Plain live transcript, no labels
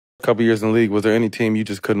Couple years in the league, was there any team you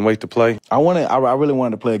just couldn't wait to play? I really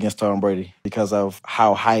wanted to play against Tom Brady because of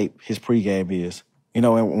how hype his pregame is. You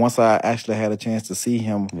know, and once I actually had a chance to see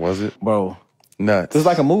him. Was it? Bro. Nuts. It's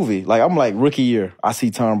like a movie. Like, I'm like rookie year. I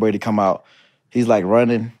see Tom Brady come out. He's like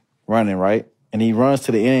running, right? And he runs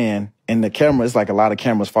to the end, and the camera, it's like a lot of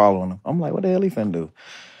cameras following him. I'm like, what the hell he finna do?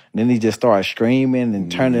 And then he just started screaming and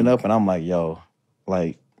turning up, and I'm like, yo,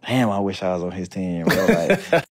 like, damn, I wish I was on his team, bro. Like,